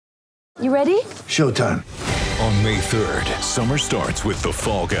You ready? Showtime. On May 3rd, summer starts with The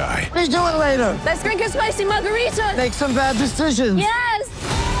Fall Guy. Let's do it later. Let's drink a spicy margarita. Make some bad decisions. Yes.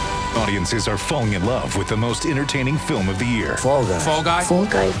 Audiences are falling in love with the most entertaining film of the year. Fall Guy. Fall Guy? Fall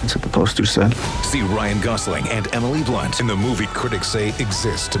Guy. That's what the poster said. See Ryan Gosling and Emily Blunt in the movie critics say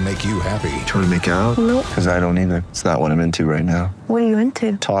exists to make you happy. Trying to make it out? Nope. Because I don't either. It's not what I'm into right now. What are you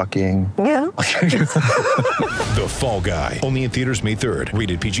into? Talking. Yeah. The Fall Guy. Only in theaters May 3rd.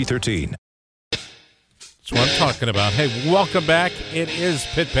 Rated PG-13. That's what I'm talking about. Hey, welcome back. It is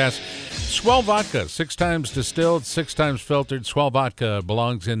Pit Pass. Swell Vodka, 6 times distilled, 6 times filtered. Swell Vodka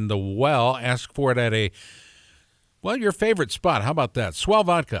belongs in the well. Ask for it at your favorite spot. How about that? Swell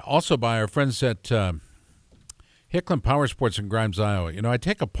Vodka, also by our friends at Hicklin Power Sports in Grimes, Iowa. You know, I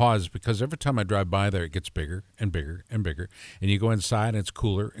take a pause because every time I drive by there, it gets bigger and bigger and bigger. And you go inside, and it's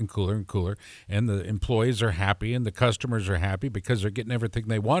cooler and cooler and cooler. And the employees are happy, and the customers are happy because they're getting everything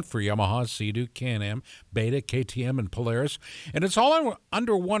they want for Yamaha, Sea-Doo, Can-Am, Beta, KTM, and Polaris. And it's all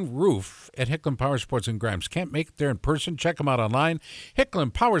under one roof at Hicklin Power Sports in Grimes. Can't make it there in person? Check them out online,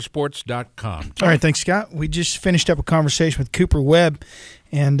 hicklinpowersports.com. All right, thanks, Scott. We just finished up a conversation with Cooper Webb,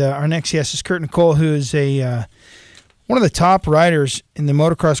 and our next guest is Kurt Nicole, who is one of the top riders in the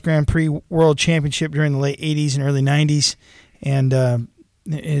Motocross Grand Prix World Championship during the late 80s and early 90s, and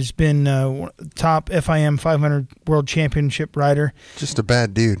has been top FIM 500 World Championship rider. Just a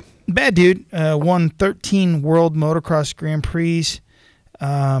bad dude. Bad dude. Won 13 World Motocross Grand Prix,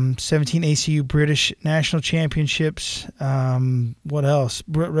 17 ACU British National Championships. What else?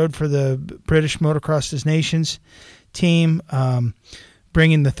 Rode for the British Motocross Des Nations team,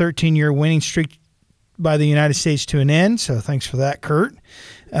 bringing the 13-year winning streak by the United States to an end. So thanks for that, Kurt.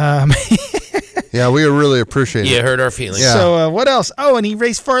 Yeah, we really appreciate it. Yeah, hurt our feelings. Yeah. So what else? Oh, and he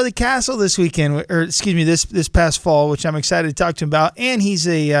raced Farley Castle this weekend, or excuse me, this past fall, which I'm excited to talk to him about. And he's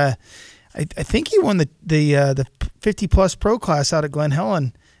I think he won the 50-plus pro class out at Glen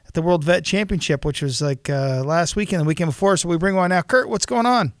Helen at the World Vet Championship, which was like last weekend, the weekend before. So we bring him on now. Kurt, what's going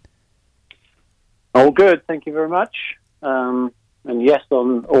on? All good. Thank you very much. And yes,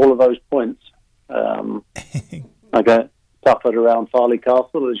 on all of those points. I got suffered around Farley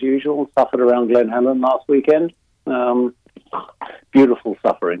Castle as usual, suffered around Glen Helen last weekend. Beautiful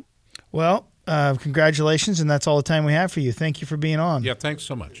suffering. Well, congratulations, and that's all the time we have for you. Thank you for being on. Yeah, thanks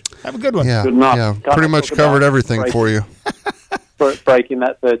so much. Have a good one. Yeah, Good enough. yeah. Can't Pretty I much talk covered about everything for you. Breaking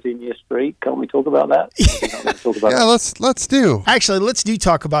that 13-year streak. Can't we talk about that? Talk about Yeah, let's do. Actually, let's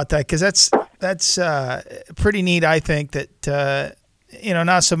talk about that, because that's pretty neat. I think that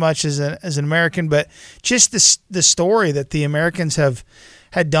not so much as an American, but just the story that the Americans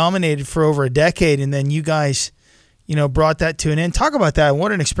had dominated for over a decade, and then you guys, brought that to an end. Talk about that.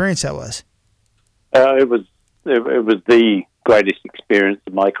 What an experience that was. It was the greatest experience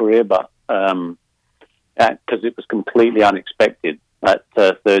of my career, but because it was completely unexpected. That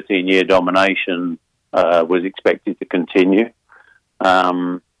 13-year domination was expected to continue,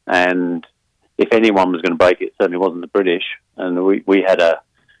 and if anyone was going to break it, certainly wasn't the British. And we had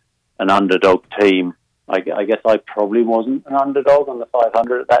an underdog team. I guess I probably wasn't an underdog on the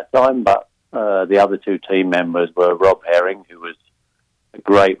 500 at that time, but the other two team members were Rob Herring, who was a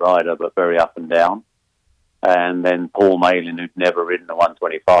great rider but very up and down, and then Paul Malin, who'd never ridden the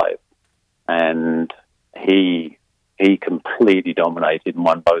 125. And he completely dominated and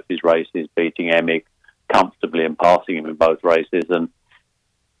won both his races, beating Emig comfortably and passing him in both races. And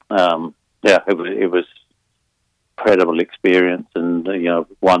it was incredible experience, and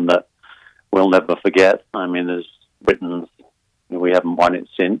one that we'll never forget. I mean, as Britons, we haven't won it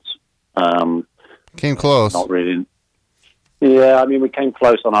since. Came close. Not really. Yeah, I mean, we came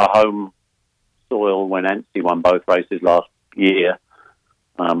close on our home soil when Anstey won both races last year.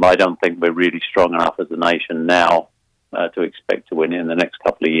 I don't think we're really strong enough as a nation now to expect to win it in the next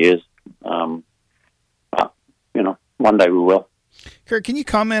couple of years. But one day we will. Kurt, can you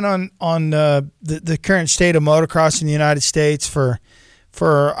comment on the current state of motocross in the United States for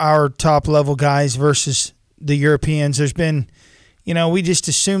our top level guys versus the Europeans? There's been, we just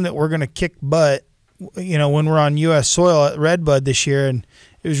assume that we're going to kick butt, when we're on U.S. soil at Redbud this year, and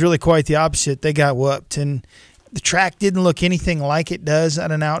it was really quite the opposite. They got whooped, and the track didn't look anything like it does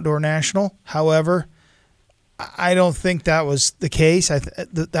at an outdoor national. However, I don't think that was the case. I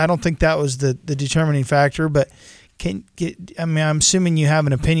don't think that was the determining factor, but I'm assuming you have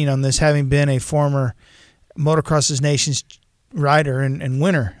an opinion on this, having been a former Motocross Des Nations rider and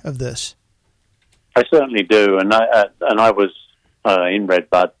winner of this. I certainly do, and I was in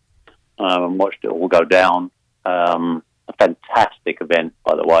Redbud and watched it all go down. A fantastic event,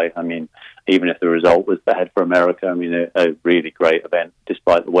 by the way. I mean, even if the result was bad for America, I mean, a really great event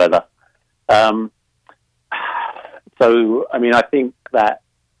despite the weather. So, I mean, I think that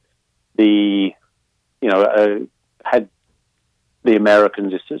had the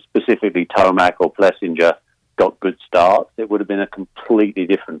Americans, specifically Tomac or Plessinger, got good starts, it would have been a completely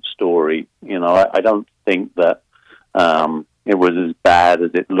different story. I don't think that it was as bad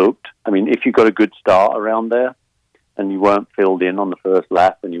as it looked. I mean, if you got a good start around there and you weren't filled in on the first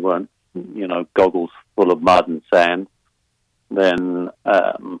lap and you weren't, goggles full of mud and sand, then,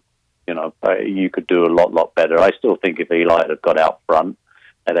 you could do a lot better. I still think if Eli had got out front,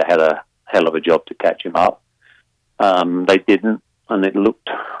 they'd have had a hell of a job to catch him up. They didn't, and it looked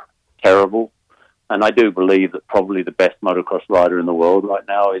terrible. And I do believe that probably the best motocross rider in the world right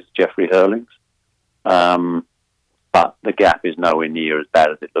now is Jeffrey Hurlings. But the gap is nowhere near as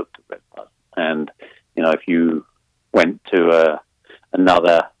bad as it looked at Red Bus. And, if you went to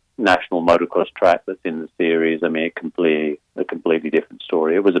another national motocross track that's in the series, I mean, a completely different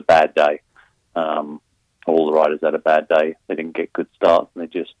story. It was a bad day. All the riders had a bad day. They didn't get good starts, and they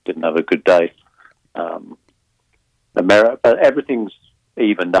just didn't have a good day. But everything's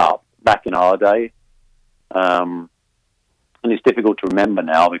evened up. Back in our day, and it's difficult to remember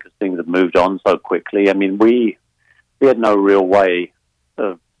now because things have moved on so quickly. I mean, we had no real way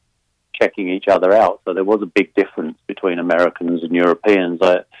of checking each other out, so there was a big difference between Americans and Europeans.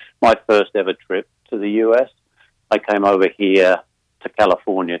 My first ever trip to the US, I came over here to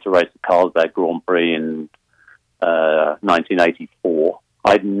California to race the Carlsbad Grand Prix in 1984.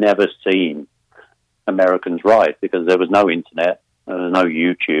 I'd never seen Americans ride because there was no internet, there was no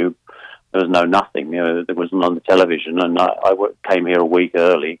YouTube, there was no nothing. There wasn't on the television. And I came here a week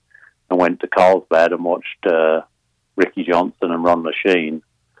early and went to Carlsbad and watched Ricky Johnson and Ron Lachine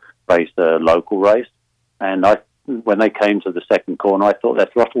race a local race. And when they came to the second corner, I thought their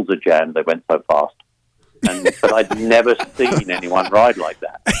throttles had jammed. They went so fast. But I'd never seen anyone ride like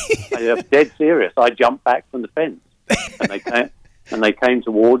that. I'm dead serious. I jumped back from the fence, and they came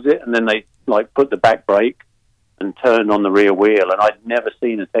towards it, and then they put the back brake and turned on the rear wheel, and I'd never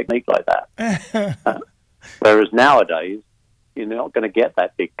seen a technique like that. Whereas nowadays, you're not going to get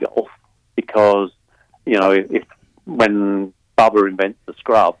that big gulf because when Bubba invents the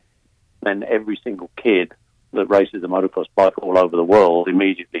scrub, then every single kid that races a motocross bike all over the world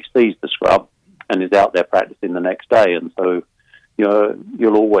immediately sees the scrub and is out there practicing the next day. And so,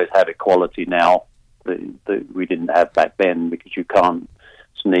 you'll always have equality now that we didn't have back then because you can't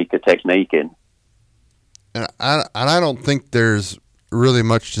sneak a technique in. And I don't think there's really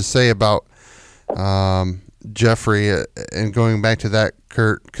much to say about Jeffrey and going back to that,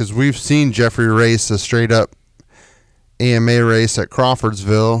 Kurt, because we've seen Jeffrey race a straight-up AMA race at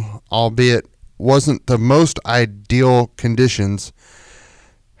Crawfordsville, albeit wasn't the most ideal conditions.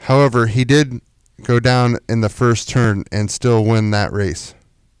 However, he did go down in the first turn and still win that race.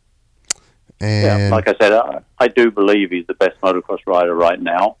 And yeah, like I said, I do believe he's the best motocross rider right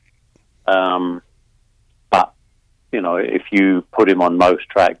now. But, if you put him on most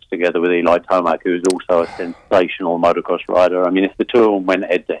tracks together with Eli Tomac, who's also a sensational motocross rider, I mean, if the two of them went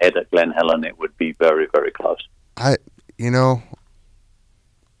head-to-head at Glen Helen, it would be very, very close.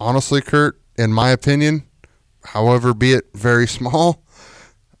 Honestly, Kurt, in my opinion, however be it very small,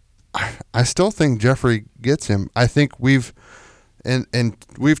 I still think Jeffrey gets him. I think we've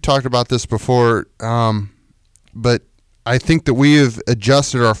talked about this before, but I think that we have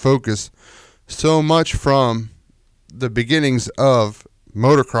adjusted our focus so much from the beginnings of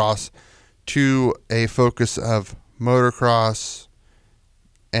motocross to a focus of motocross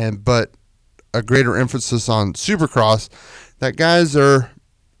but a greater emphasis on supercross, that guys are,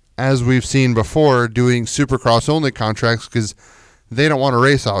 as we've seen before, doing supercross only contracts because they don't want to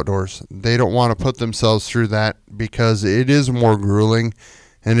race outdoors. They don't want to put themselves through that because it is more grueling,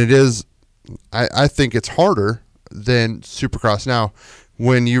 and it is, I think it's harder than supercross. Now,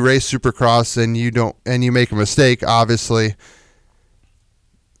 when you race supercross and you make a mistake, obviously,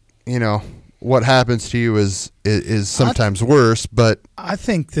 what happens to you is sometimes worse. But I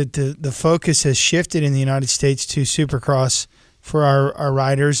think that the focus has shifted in the United States to supercross for our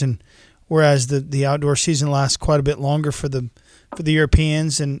riders, and whereas the outdoor season lasts quite a bit longer for the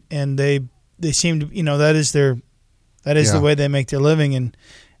Europeans, and they seem to, that is the way they make their living,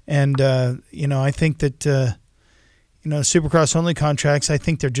 and I think that supercross only contracts, I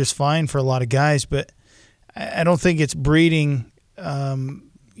think they're just fine for a lot of guys, but I don't think it's breeding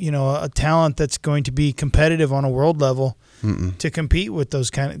a talent that's going to be competitive on a world level to compete with those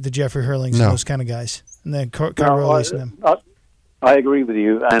the Jeffrey Hurlings and those kind of guys, and then Carvalho's and them. I agree with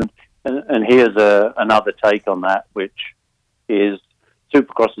you, and here's another take on that, which is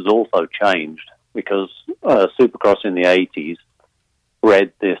Supercross has also changed because Supercross in the 80s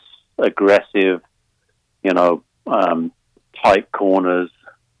bred this aggressive, tight corners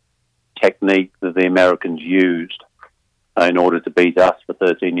technique that the Americans used in order to beat us for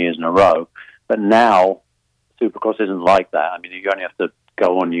 13 years in a row. But now, Supercross isn't like that. I mean, you only have to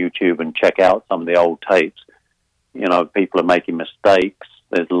go on YouTube and check out some of the old tapes. People are making mistakes.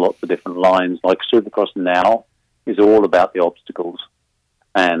 There's lots of different lines. Like Supercross now is all about the obstacles.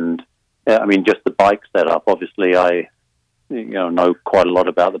 And, just the bike setup. Obviously, I know quite a lot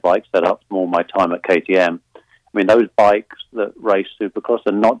about the bike setup from all my time at KTM. I mean, those bikes that race Supercross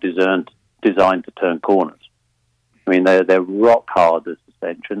are not designed to turn corners. I mean, they're rock hard, the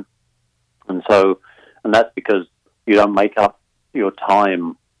suspension. And that's because you don't make up your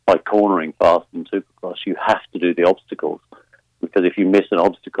time by cornering fast in Supercross. You have to do the obstacles, because if you miss an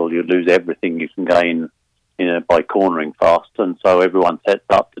obstacle, you lose everything you can gain by cornering fast. And so everyone sets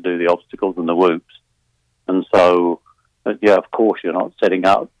up to do the obstacles and the whoops. And so, of course, you're not setting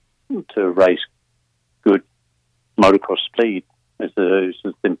up to race good motocross speed. It's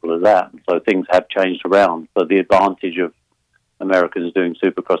as simple as that. So things have changed around. So the advantage of Americans doing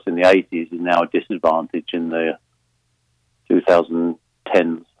Supercross in the 80s is now a disadvantage in the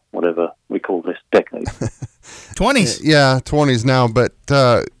 2010s, whatever we call this decade. 20s. Yeah, 20s now, but...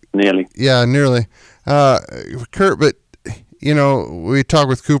 nearly. Yeah, nearly. Kurt, but, we talked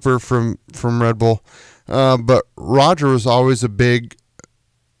with Cooper from Red Bull, but Roger was always a big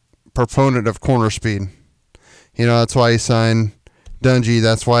proponent of corner speed. That's why he signed Dungey.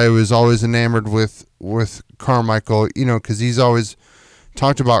 That's why he was always enamored with Carmichael, because he's always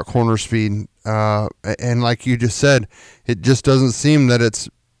talked about corner speed. And like you just said, it just doesn't seem that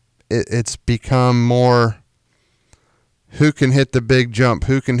it's become more who can hit the big jump,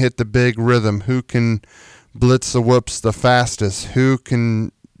 who can hit the big rhythm, who can blitz the whoops the fastest, who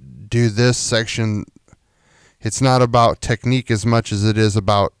can do this section. It's not about technique as much as it is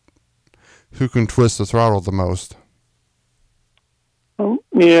about who can twist the throttle the most.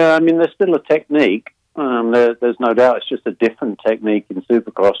 Yeah, there's still a technique. There's no doubt. It's just a different technique in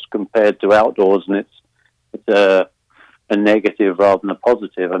Supercross compared to outdoors, and it's a negative rather than a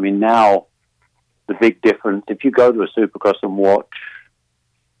positive. Now the big difference, if you go to a Supercross and watch,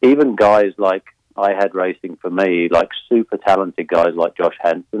 even guys like I had racing for me, like super talented guys like Josh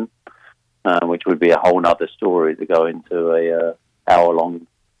Hansen, which would be a whole other story to go into a hour-long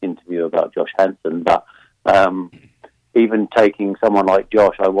interview about Josh Hansen. But even taking someone like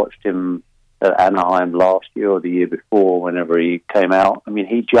Josh, I watched him at Anaheim last year or the year before, whenever he came out.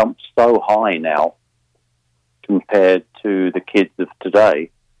 He jumps so high now compared to the kids of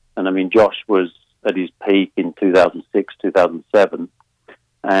today. And Josh was at his peak in 2006, 2007,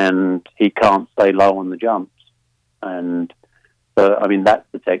 and he can't stay low on the jumps. And so, that's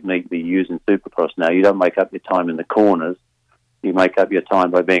the technique that you use in Supercross now. You don't make up your time in the corners. You make up your time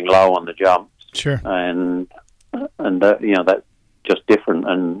by being low on the jumps. Sure. And that's just different.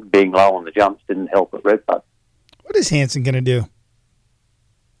 And being low on the jumps didn't help at Red Bud. What is Hansen going to do?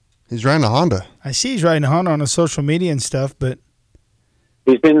 He's riding a Honda. I see he's riding a Honda on the social media and stuff, but...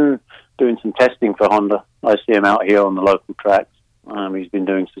 He's been doing some testing for Honda. I see him out here on the local tracks. He's been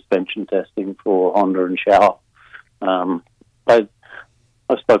doing suspension testing for Honda and Schauer. I've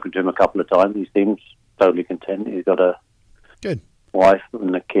spoken to him a couple of times. He seems totally content. He's got a good wife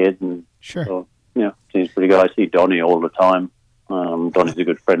and a kid, and sure, so, seems pretty good. I see Donnie all the time. Donnie's a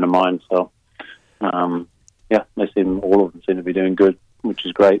good friend of mine, so all of them seem to be doing good, which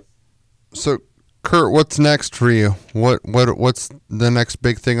is great. So, Kurt, what's next for you? What's the next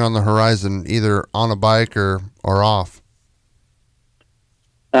big thing on the horizon, either on a bike or off?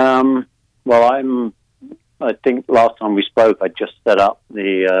 I think last time we spoke, I just set up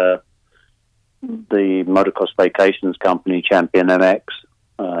the Motocross Vacations Company, Champion MX,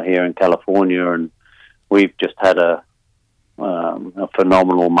 here in California, and we've just had a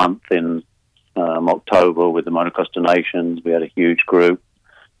phenomenal month in October with the Motocross Donations. We had a huge group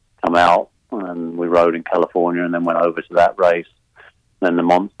come out, and we rode in California, and then went over to that race, then the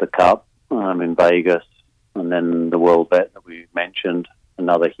Monster Cup in Vegas, and then the World Vet that we mentioned,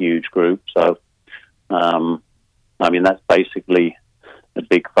 another huge group. So, that's basically a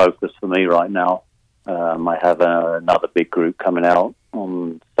big focus for me right now. I have another big group coming out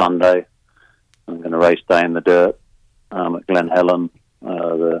on Sunday. I'm going to race Day in the Dirt at Glen Helen,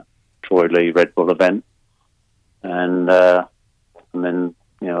 the Troy Lee Red Bull event, and then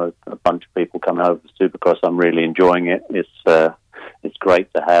a bunch of people coming over to Supercross. I'm really enjoying it. It's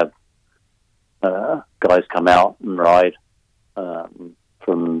great to have guys come out and ride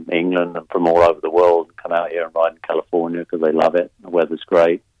from England and from all over the world, and come out here and ride in California because they love it. The weather's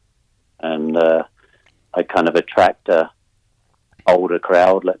great, and I kind of attract a older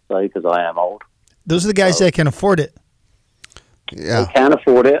crowd, let's say, because I am old. Those are the guys that can afford it. Yeah. They can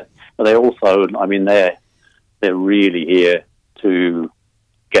afford it, but they also, I mean, they're really here to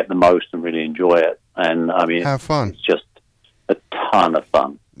get the most and really enjoy it. And I mean, Have fun. It's just a ton of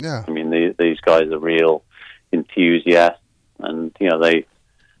fun. Yeah. I mean, these guys are real enthusiasts, and you know they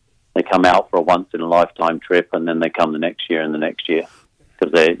come out for a once in a lifetime trip, and then they come the next year and the next year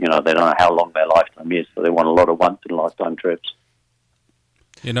because they don't know how long their lifetime is, so they want a lot of once in a lifetime trips.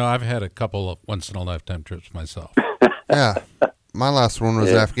 You know, I've had a couple of once-in-a-lifetime trips myself. Yeah. My last one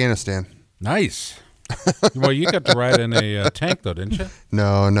was Afghanistan. Nice. Well, you got to ride in a tank, though, didn't you?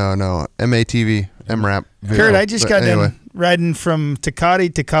 No. MATV, MRAP. Kurt, I just got anyway. done riding from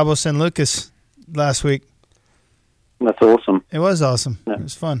Tecate to Cabo San Lucas last week. That's awesome. It was awesome. It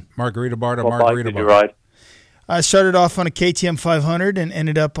was fun. Margarita bar to What bike margarita did you bar. ride? I started off on a KTM 500 and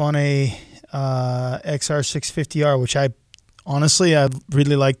ended up on a XR 650R, which I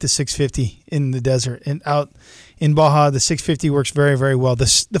really like the 650 in the desert. And out in Baja, the 650 works very, very well. The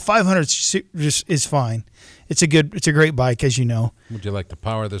 500 just is fine. It's a great bike, as you know. Would you like the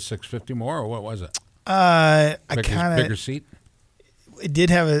power of the 650 more, or what was it? Bigger seat? It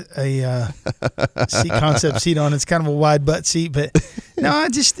did have a seat concept seat on it. It's kind of a wide butt seat, but no,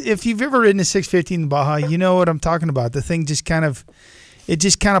 if you've ever ridden a 650 in Baja, you know what I'm talking about. The thing just kind of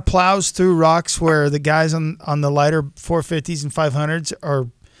plows through rocks where the guys on the lighter 450s and 500s are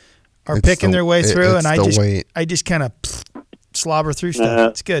picking their way through, and I just kind of slobber through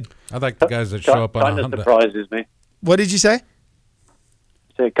stuff. It's good. I like the guys that show up on a Kind of Honda. surprises me. What did you say?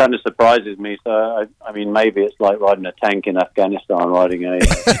 So it kind of surprises me. So I mean, maybe it's like riding a tank in Afghanistan, riding a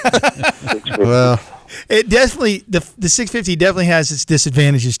 650. Well, It definitely the 650 definitely has its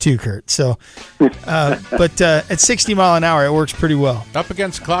disadvantages too, Kurt. So, but at 60 mile an hour, it works pretty well. Up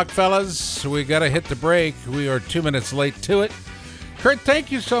against clock, fellas. We got to hit the break. We are 2 minutes late to it. Kurt,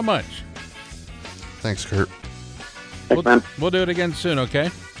 thank you so much. thanks, Kurt. Thanks, man. We'll do it again soon, okay?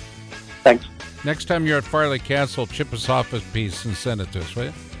 Thanks. Next time you're at Farley Castle, chip us off a piece and send it to us, will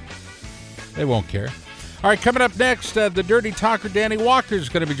you? They won't care. All right, coming up next, the Dirty Talker Danny Walker is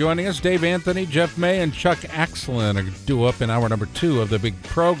going to be joining us. Dave Anthony, Jeff May, and Chuck Axelin are due up in hour number 2 of the big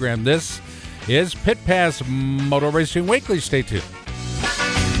program. This is Pit Pass Motor Racing Weekly. Stay tuned.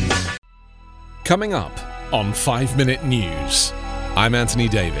 Coming up on 5 Minute News, I'm Anthony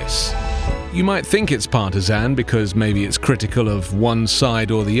Davis. You might think it's partisan because maybe it's critical of one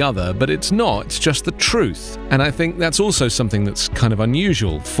side or the other, but it's not. It's just the truth. And I think that's also something that's kind of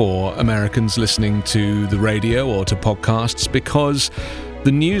unusual for Americans listening to the radio or to podcasts, because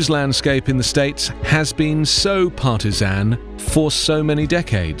the news landscape in the States has been so partisan for so many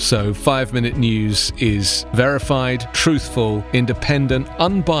decades. So 5 Minute News is verified, truthful, independent,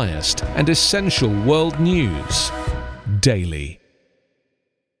 unbiased, and essential world news daily.